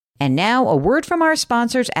And now, a word from our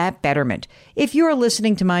sponsors at Betterment. If you're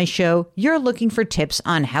listening to my show, you're looking for tips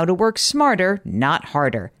on how to work smarter, not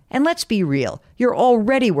harder. And let's be real, you're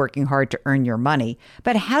already working hard to earn your money,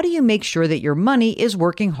 but how do you make sure that your money is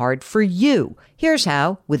working hard for you? Here's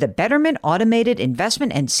how. With a Betterment automated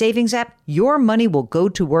investment and savings app, your money will go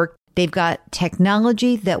to work. They've got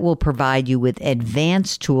technology that will provide you with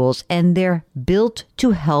advanced tools, and they're built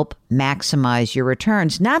to help maximize your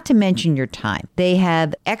returns, not to mention your time. They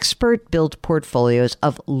have expert-built portfolios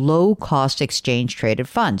of low-cost exchange-traded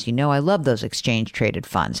funds. You know I love those exchange-traded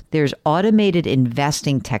funds. There's automated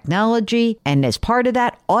investing technology, and as part of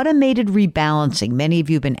that, automated rebalancing. Many of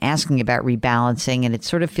you have been asking about rebalancing, and it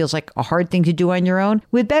sort of feels like a hard thing to do on your own.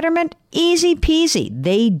 With Betterment, easy peasy.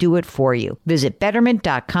 They do it for you. Visit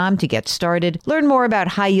Betterment.com to get started. Learn more about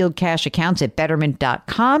high-yield cash accounts at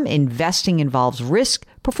Betterment.com. Investing involves risk.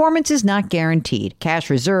 Performance is not guaranteed.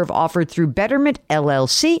 Cash reserve offered through Betterment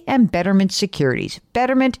LLC and Betterment Securities.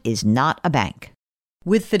 Betterment is not a bank.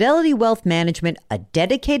 With Fidelity Wealth Management, a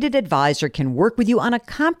dedicated advisor can work with you on a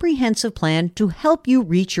comprehensive plan to help you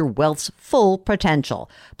reach your wealth's full potential.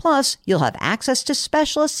 Plus, you'll have access to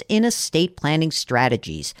specialists in estate planning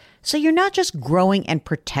strategies. So you're not just growing and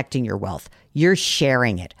protecting your wealth, you're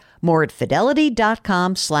sharing it. More at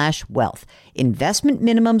fidelity.com/wealth. Investment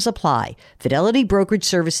minimums apply. Fidelity Brokerage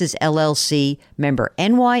Services, LLC, member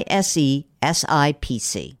NYSE,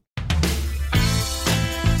 SIPC.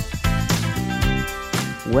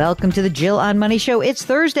 Welcome to the Jill on Money Show. It's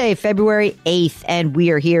Thursday, February 8th, and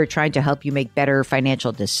we are here trying to help you make better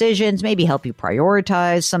financial decisions, maybe help you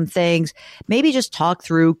prioritize some things, maybe just talk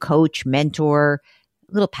through, coach, mentor,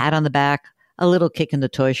 a little pat on the back, a little kick in the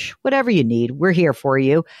tush, whatever you need. We're here for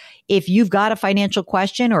you. If you've got a financial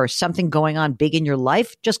question or something going on big in your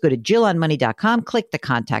life, just go to JillOnMoney.com, click the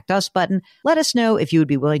Contact Us button. Let us know if you would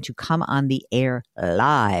be willing to come on the air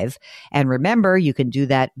live. And remember, you can do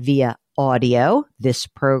that via audio, this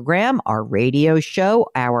program, our radio show,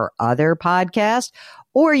 our other podcast,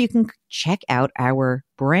 or you can check out our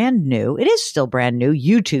brand new, it is still brand new,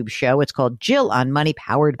 YouTube show. It's called Jill on Money,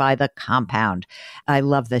 powered by The Compound. I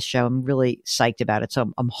love this show. I'm really psyched about it.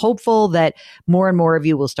 So I'm hopeful that more and more of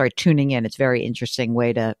you will start tuning in. It's a very interesting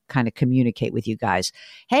way to kind of communicate with you guys.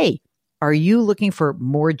 Hey, are you looking for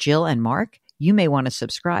more Jill and Mark? You may want to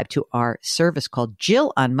subscribe to our service called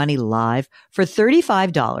Jill on Money Live. For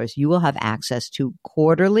 $35, you will have access to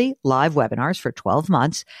quarterly live webinars for 12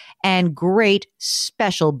 months and great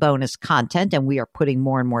special bonus content. And we are putting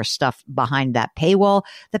more and more stuff behind that paywall.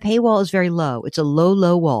 The paywall is very low. It's a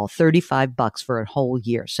low wall, $35 for a whole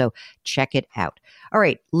year. So check it out. All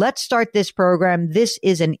right, let's start this program. This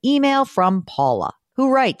is an email from Paula,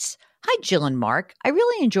 who writes, "Hi, Jill and Mark. I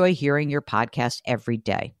really enjoy hearing your podcast every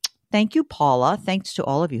day." Thank you, Paula. Thanks to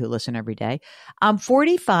all of you who listen every day. I'm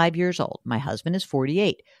 45 years old. My husband is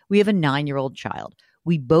 48. We have a 9-year-old child.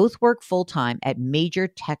 We both work full-time at major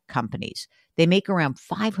tech companies. They make around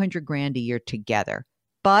 $500,000 a year together.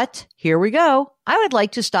 But here we go. I would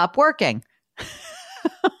like to stop working.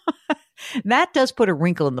 That does put a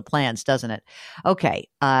wrinkle in the plans, doesn't it? Okay.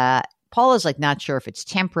 Paula's like not sure if it's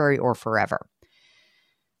temporary or forever.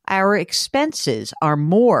 Our expenses are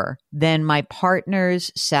more than my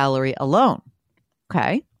partner's salary alone.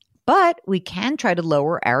 Okay. But we can try to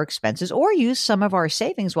lower our expenses or use some of our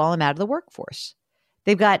savings while I'm out of the workforce.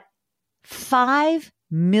 They've got $5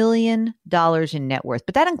 million in net worth,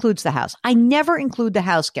 but that includes the house. I never include the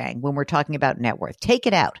house, gang, when we're talking about net worth. Take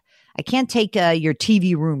it out. I can't take your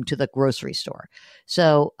TV room to the grocery store.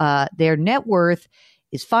 So their net worth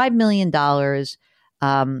is $5 million.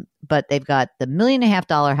 But they've got the $1.5 million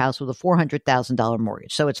house with a $400,000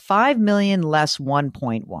 mortgage. So it's $5 million less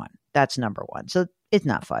 1.1. That's number one. So it's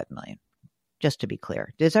not $5 million, just to be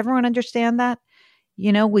clear. Does everyone understand that?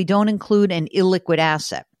 You know, we don't include an illiquid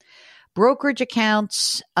asset. Brokerage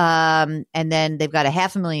accounts, and then they've got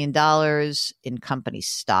 $500,000 in company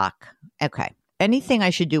stock. Okay. Anything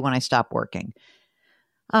I should do when I stop working?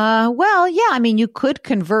 Well, yeah, I mean, you could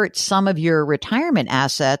convert some of your retirement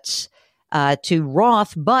assets to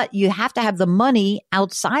Roth, but you have to have the money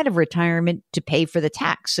outside of retirement to pay for the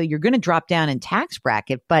tax. So you're going to drop down in tax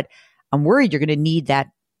bracket, but I'm worried you're going to need that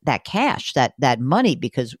cash, that money,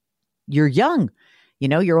 because you're young. You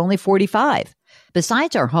know, you're only 45.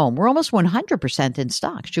 Besides our home, we're almost 100% in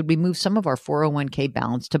stock. Should we move some of our 401k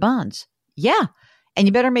balance to bonds? Yeah. And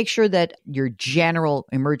you better make sure that your general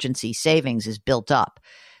emergency savings is built up.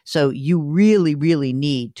 So you really, really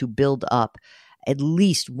need to build up at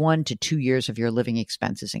least 1 to 2 years of your living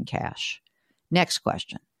expenses in cash. Next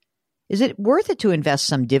question. Is it worth it to invest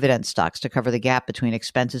some dividend stocks to cover the gap between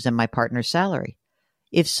expenses and my partner's salary?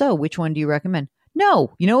 If so, which one do you recommend?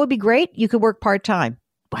 No. You know what would be great? You could work part-time.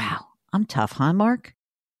 Wow. I'm tough, huh, Mark?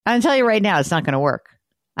 I'll tell you right now, it's not going to work.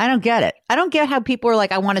 I don't get it. I don't get how people are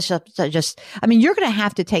like, I want to just, I mean, you're going to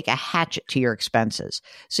have to take a hatchet to your expenses.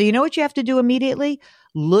 So you know what you have to do immediately?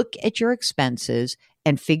 Look at your expenses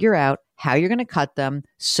and figure out how you're going to cut them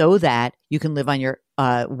so that you can live on your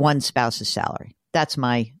one spouse's salary. That's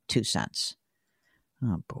my 2 cents.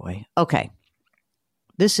 Oh, boy. Okay.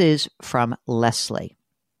 This is from Leslie.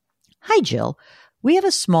 Hi, Jill. We have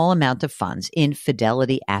a small amount of funds in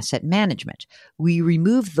Fidelity Asset Management. We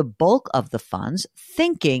removed the bulk of the funds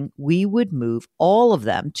thinking we would move all of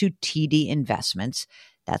them to TD Investments.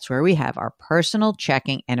 That's where we have our personal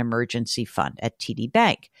checking and emergency fund at TD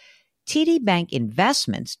Bank. TD Bank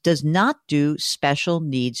Investments does not do special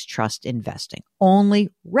needs trust investing, only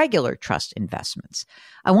regular trust investments.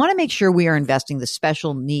 I want to make sure we are investing the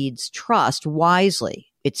special needs trust wisely.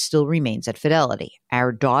 It still remains at Fidelity.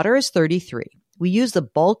 Our daughter is 33. We used the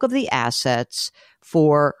bulk of the assets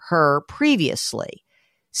for her previously.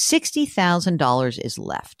 $60,000 is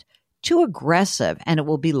left. Too aggressive and it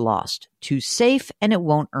will be lost. Too safe and it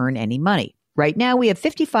won't earn any money. Right now, we have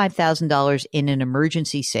 $55,000 in an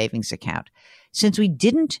emergency savings account. Since we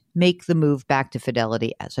didn't make the move back to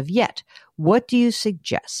Fidelity as of yet, what do you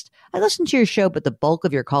suggest? I listened to your show, but the bulk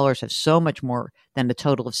of your callers have so much more than a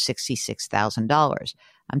total of $66,000.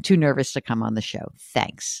 I'm too nervous to come on the show.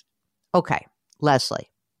 Thanks. Okay, Leslie,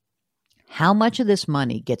 how much of this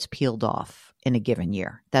money gets peeled off in a given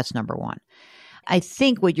year? That's number one. I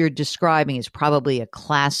think what you're describing is probably a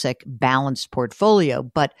classic balanced portfolio,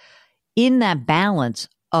 but in that balance,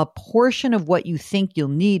 a portion of what you think you'll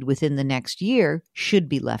need within the next year should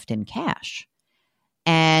be left in cash.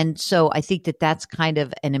 And so I think that that's kind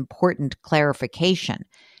of an important clarification.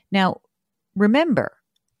 Now, remember,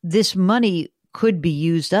 this money could be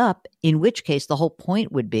used up, in which case the whole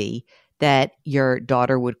point would be that your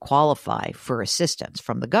daughter would qualify for assistance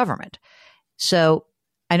from the government. So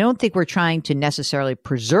I don't think we're trying to necessarily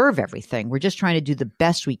preserve everything. We're just trying to do the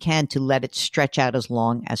best we can to let it stretch out as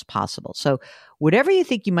long as possible. So whatever you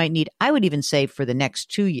think you might need, I would even say for the next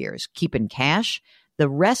 2 years, keep in cash. The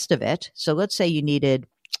rest of it, so let's say you needed,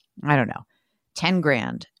 I don't know, 10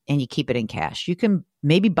 grand and you keep it in cash. You can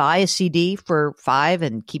maybe buy a CD for 5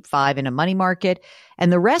 and keep 5 in a money market. And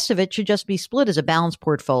the rest of it should just be split as a balanced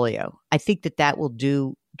portfolio. I think that that will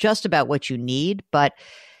do just about what you need. But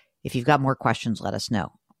if you've got more questions, let us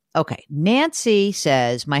know. Okay. Nancy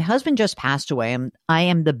says, my husband just passed away. I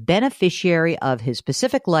am the beneficiary of his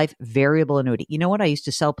Pacific Life variable annuity. You know what? I used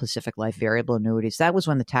to sell Pacific Life variable annuities. That was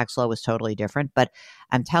when the tax law was totally different. But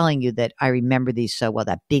I'm telling you that I remember these so well.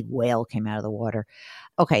 That big whale came out of the water.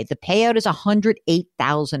 Okay. The payout is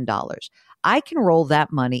 $108,000. I can roll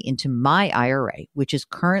that money into my IRA, which is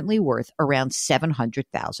currently worth around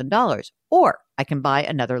 $700,000. Or I can buy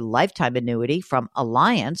another lifetime annuity from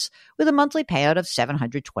Alliance with a monthly payout of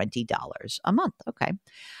 $720 a month. Okay.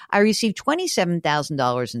 I received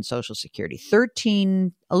 $27,000 in Social Security,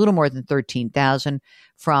 a little more than $13,000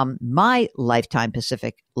 from my lifetime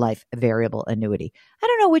Pacific Life variable annuity. I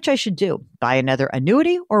don't know which I should do, buy another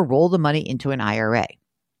annuity or roll the money into an IRA.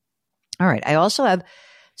 All right. I also have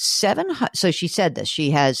so she said this. She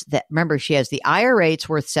has that. Remember, she has the IRA. It's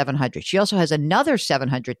worth $700,000. She also has another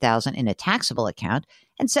 $700,000 in a taxable account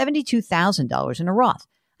and $72,000 in a Roth.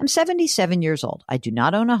 I'm 77 years old. I do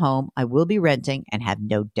not own a home. I will be renting and have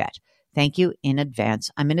no debt. Thank you in advance.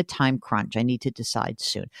 I'm in a time crunch. I need to decide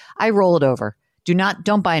soon. I roll it over.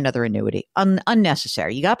 Don't buy another annuity.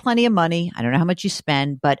 Unnecessary. You got plenty of money. I don't know how much you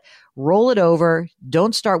spend, but roll it over.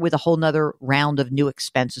 Don't start with a whole nother round of new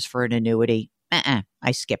expenses for an annuity.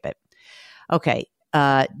 I skip it. Okay.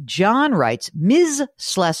 John writes, Ms.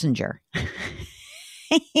 Schlesinger.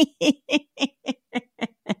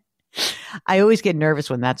 I always get nervous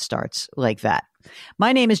when that starts like that.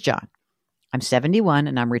 My name is John. I'm 71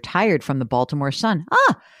 and I'm retired from the Baltimore Sun.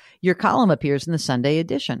 Your column appears in the Sunday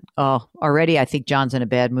edition. Oh, already I think John's in a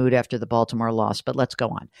bad mood after the Baltimore loss, but let's go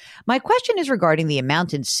on. My question is regarding the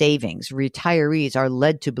amount in savings retirees are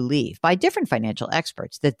led to believe by different financial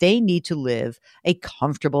experts that they need to live a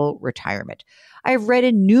comfortable retirement. I've read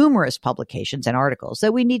in numerous publications and articles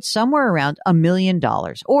that we need somewhere around $1 million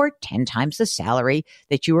or 10 times the salary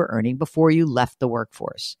that you were earning before you left the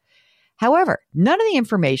workforce. However, none of the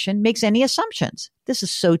information makes any assumptions. This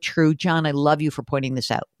is so true. John, I love you for pointing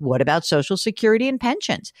this out. What about Social Security and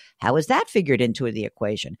pensions? How is that figured into the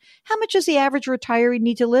equation? How much does the average retiree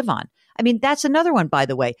need to live on? I mean, that's another one, by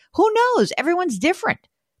the way. Who knows? Everyone's different.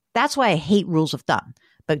 That's why I hate rules of thumb.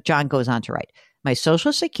 But John goes on to write, my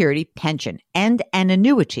Social Security, pension, and an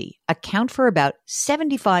annuity account for about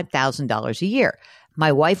 $75,000 a year.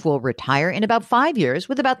 My wife will retire in about 5 years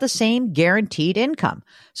with about the same guaranteed income.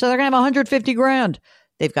 So they're going to have 150 grand.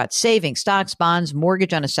 They've got savings, stocks, bonds,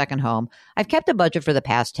 mortgage on a second home. I've kept a budget for the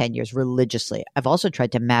past 10 years religiously. I've also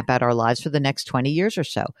tried to map out our lives for the next 20 years or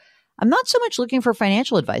so. I'm not so much looking for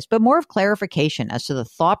financial advice, but more of clarification as to the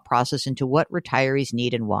thought process into what retirees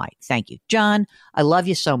need and why. Thank you. John, I love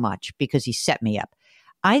you so much because he set me up.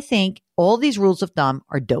 I think all these rules of thumb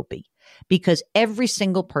are dopey because every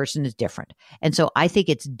single person is different. And so I think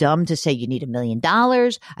it's dumb to say you need $1 million.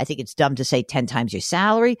 I think it's dumb to say 10 times your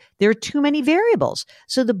salary. There are too many variables.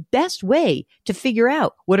 So the best way to figure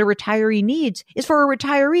out what a retiree needs is for a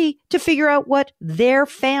retiree to figure out what their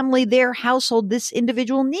family, their household, this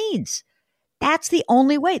individual needs. That's the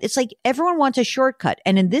only way. It's like everyone wants a shortcut.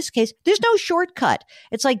 And in this case, there's no shortcut.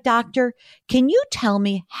 It's like, doctor, can you tell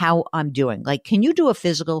me how I'm doing? Like, can you do a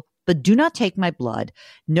physical, but do not take my blood,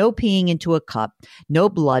 no peeing into a cup, no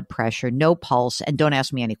blood pressure, no pulse, and don't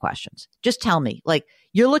ask me any questions. Just tell me, like,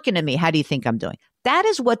 you're looking at me. How do you think I'm doing? That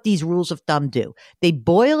is what these rules of thumb do. They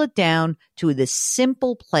boil it down to this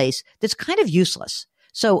simple place that's kind of useless.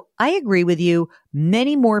 So I agree with you.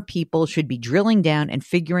 Many more people should be drilling down and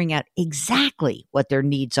figuring out exactly what their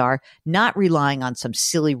needs are, not relying on some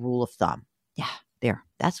silly rule of thumb. Yeah, there.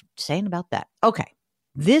 That's saying about that. Okay.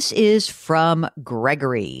 This is from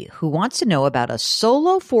Gregory, who wants to know about a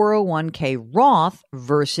solo 401k Roth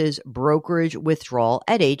versus brokerage withdrawal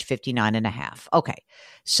at age 59 and a half. Okay.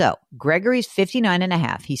 So Gregory's 59 and a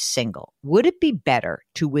half. He's single. Would it be better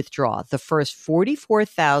to withdraw the first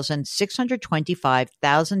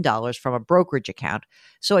 $44,625,000 from a brokerage account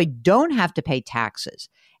so I don't have to pay taxes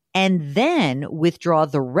and then withdraw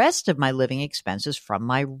the rest of my living expenses from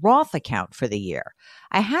my Roth account for the year?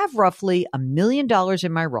 I have roughly $1 million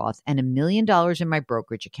in my Roth and $1 million in my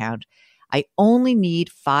brokerage account. I only need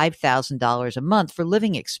 $5,000 a month for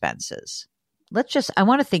living expenses. I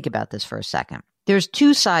want to think about this for a second. There's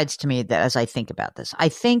two sides to me that as I think about this. I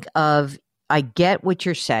get what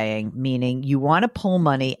you're saying, meaning you want to pull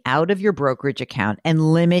money out of your brokerage account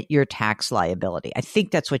and limit your tax liability. I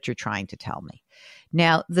think that's what you're trying to tell me.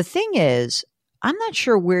 Now, the thing is, I'm not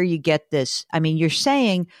sure where you get this. I mean, you're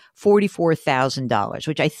saying $44,000,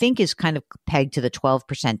 which I think is kind of pegged to the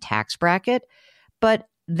 12% tax bracket, but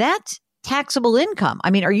that's taxable income. I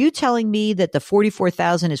mean, are you telling me that the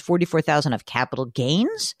 $44,000 is $44,000 of capital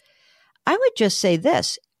gains? I would just say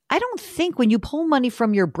this. I don't think when you pull money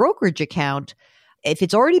from your brokerage account, if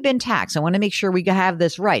it's already been taxed, I want to make sure we have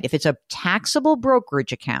this right. If it's a taxable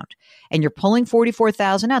brokerage account and you're pulling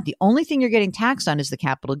 $44,000 out, the only thing you're getting taxed on is the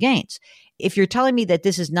capital gains. If you're telling me that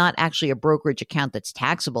this is not actually a brokerage account that's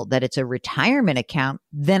taxable, that it's a retirement account,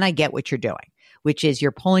 then I get what you're doing, which is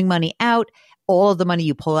you're pulling money out. All of the money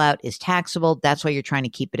you pull out is taxable. That's why you're trying to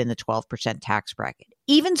keep it in the 12% tax bracket.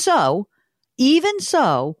 Even so,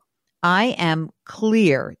 I am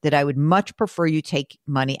clear that I would much prefer you take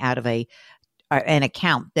money out of an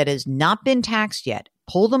account that has not been taxed yet.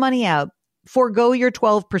 Pull the money out, forego your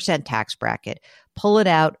 12% tax bracket, pull it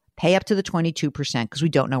out, pay up to the 22% because we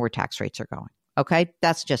don't know where tax rates are going. Okay.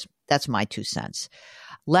 That's my 2 cents.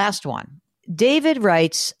 Last one. David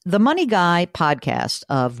writes, the Money Guy podcast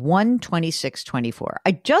of 12624.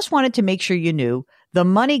 I just wanted to make sure you knew the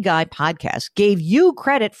Money Guy podcast gave you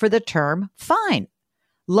credit for the term fine.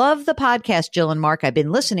 Love the podcast, Jill and Mark. I've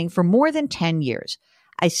been listening for more than 10 years.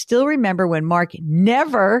 I still remember when Mark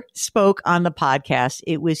never spoke on the podcast.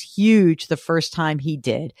 It was huge the first time he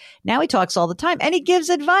did. Now he talks all the time and he gives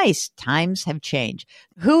advice. Times have changed.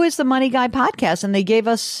 Who is the Money Guy podcast? And they gave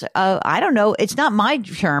us, I don't know. It's not my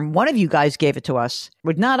term. One of you guys gave it to us,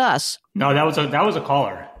 but not us. No, that was a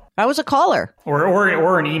caller. I was a caller.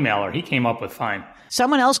 Or an emailer. He came up with fine.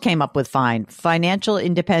 Someone else came up with fine. Financial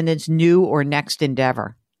independence, new or next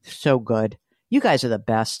endeavor. So good. You guys are the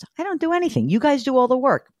best. I don't do anything. You guys do all the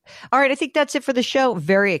work. All right. I think that's it for the show.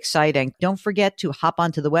 Very exciting. Don't forget to hop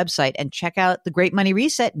onto the website and check out the Great Money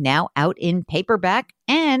Reset, now out in paperback,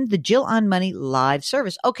 and the Jill on Money live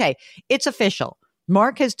service. Okay. It's official.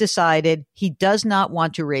 Mark has decided he does not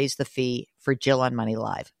want to raise the fee for Jill on Money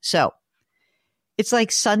Live. So it's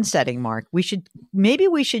like sunsetting, Mark. Maybe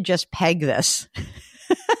we should just peg this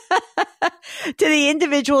to the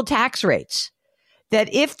individual tax rates.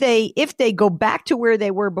 That if they go back to where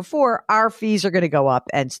they were before, our fees are going to go up.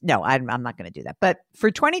 And no, I'm not going to do that. But for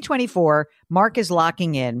 2024, Mark is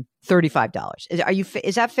locking in $35.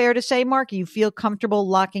 Is that fair to say, Mark? You feel comfortable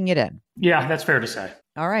locking it in? Yeah, that's fair to say.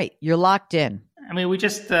 All right, you're locked in. I mean, we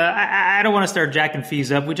just I don't want to start jacking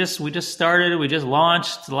fees up. We just started. We just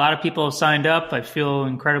launched. A lot of people have signed up. I feel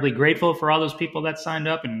incredibly grateful for all those people that signed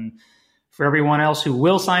up and for everyone else who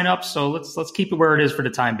will sign up. So let's keep it where it is for the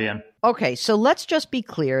time being. Okay, so let's just be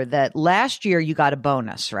clear that last year you got a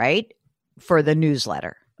bonus, right? For the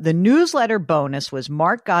newsletter. The newsletter bonus was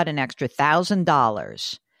Mark got an extra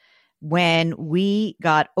 $1,000 when we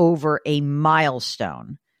got over a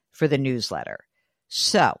milestone for the newsletter.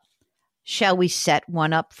 So, shall we set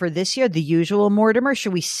one up for this year, the usual, Mortimer?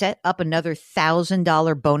 Should we set up another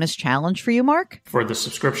 $1,000 bonus challenge for you, Mark? For the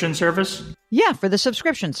subscription service? Yeah, for the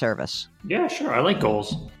subscription service. Yeah, sure. I like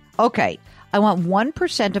goals. Okay. I want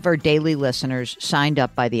 1% of our daily listeners signed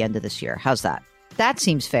up by the end of this year. How's that? That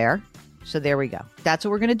seems fair. So there we go. That's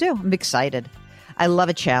what we're going to do. I'm excited. I love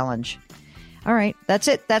a challenge. All right. That's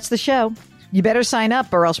it. That's the show. You better sign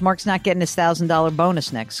up or else Mark's not getting his $1,000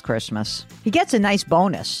 bonus next Christmas. He gets a nice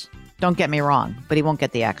bonus. Don't get me wrong, but he won't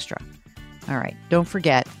get the extra. All right. Don't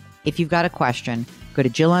forget, if you've got a question, go to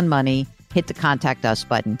Jill on Money, hit the Contact Us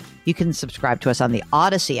button. You can subscribe to us on the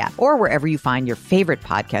Odyssey app or wherever you find your favorite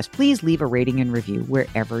podcast. Please leave a rating and review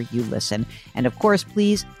wherever you listen. And of course,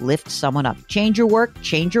 please lift someone up. Change your work,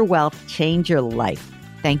 change your wealth, change your life.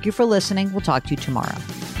 Thank you for listening. We'll talk to you tomorrow.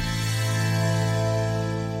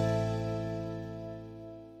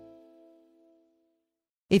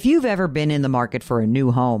 If you've ever been in the market for a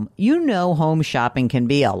new home, you know home shopping can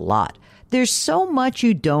be a lot. There's so much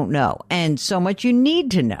you don't know and so much you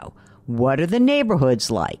need to know. What are the neighborhoods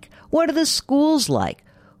like? What are the schools like?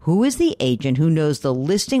 Who is the agent who knows the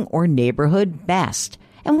listing or neighborhood best?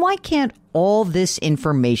 And why can't all this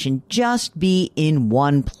information just be in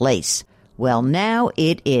one place? Well, now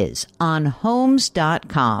it is on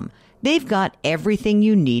Homes.com. They've got everything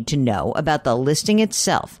you need to know about the listing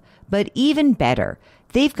itself, but even better,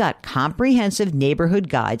 they've got comprehensive neighborhood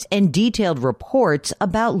guides and detailed reports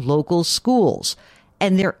about local schools.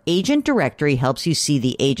 And their agent directory helps you see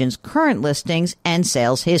the agent's current listings and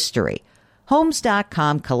sales history.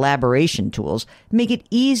 Homes.com collaboration tools make it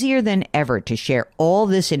easier than ever to share all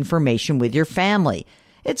this information with your family.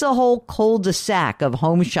 It's a whole cul-de-sac of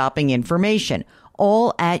home shopping information,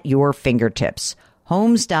 all at your fingertips.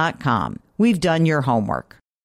 Homes.com. We've done your homework.